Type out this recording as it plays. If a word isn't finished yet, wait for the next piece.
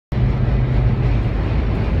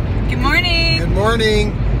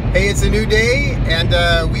morning. Hey, it's a new day,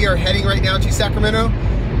 and we are heading right now to Sacramento.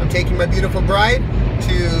 I'm taking my beautiful bride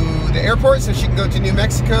to the airport so she can go to New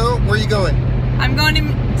Mexico. Where are you going? I'm going to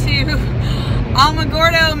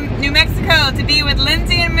Alamogordo, New Mexico to be with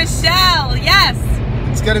Lindsay and Michelle. Yes.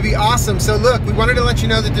 It's going to be awesome. So look, we wanted to let you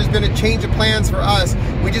know that there's been a change of plans for us.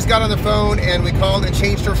 We just got on the phone and we called and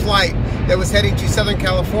changed her flight that was heading to Southern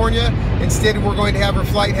California. Instead, we're going to have her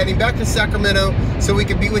flight heading back to Sacramento so we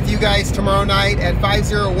can be with you guys tomorrow night at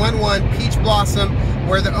 5011 Peach Blossom,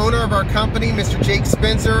 where the owner of our company, Mr. Jake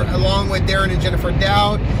Spencer, along with Darren and Jennifer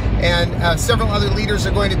Dowd, and several other leaders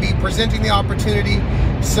are going to be presenting the opportunity.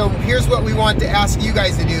 So here's what we want to ask you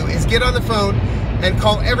guys to do is get on the phone and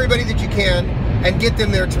call everybody that you can and get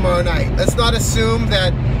them there tomorrow night. Let's not assume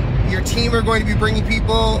that your team are going to be bringing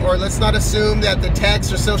people, or let's not assume that the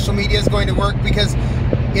text or social media is going to work, because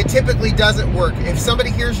it typically doesn't work. If somebody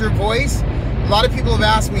hears your voice, a lot of people have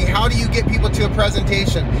asked me, how do you get people to a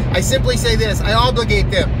presentation? I simply say this, I obligate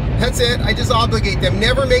them. That's it, I just obligate them.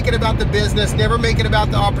 Never make it about the business, never make it about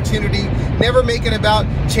the opportunity, never make it about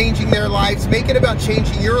changing their lives. Make it about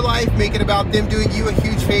changing your life, make it about them doing you a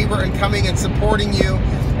huge favor and coming and supporting you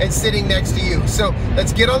and sitting next to you. So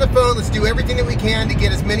let's get on the phone, let's do everything that we can to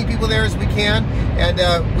get as many people there as we can,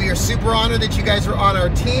 and we are super honored that you guys are on our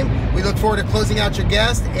team. We look forward to closing out your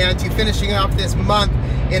guest and to finishing off this month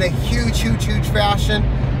in a huge fashion.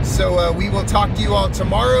 So we will talk to you all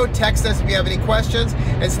tomorrow. Text us if you have any questions,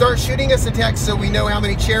 and start shooting us a text so we know how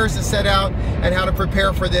many chairs to set out and how to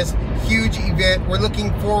prepare for this huge event. We're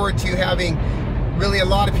looking forward to having really a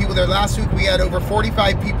lot of people there. Last week we had over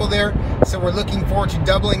 45 people there, so we're looking forward to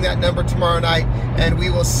doubling that number tomorrow night, and we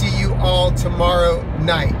will see you all tomorrow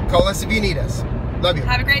night. Call us if you need us. Love you.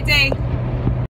 Have a great day.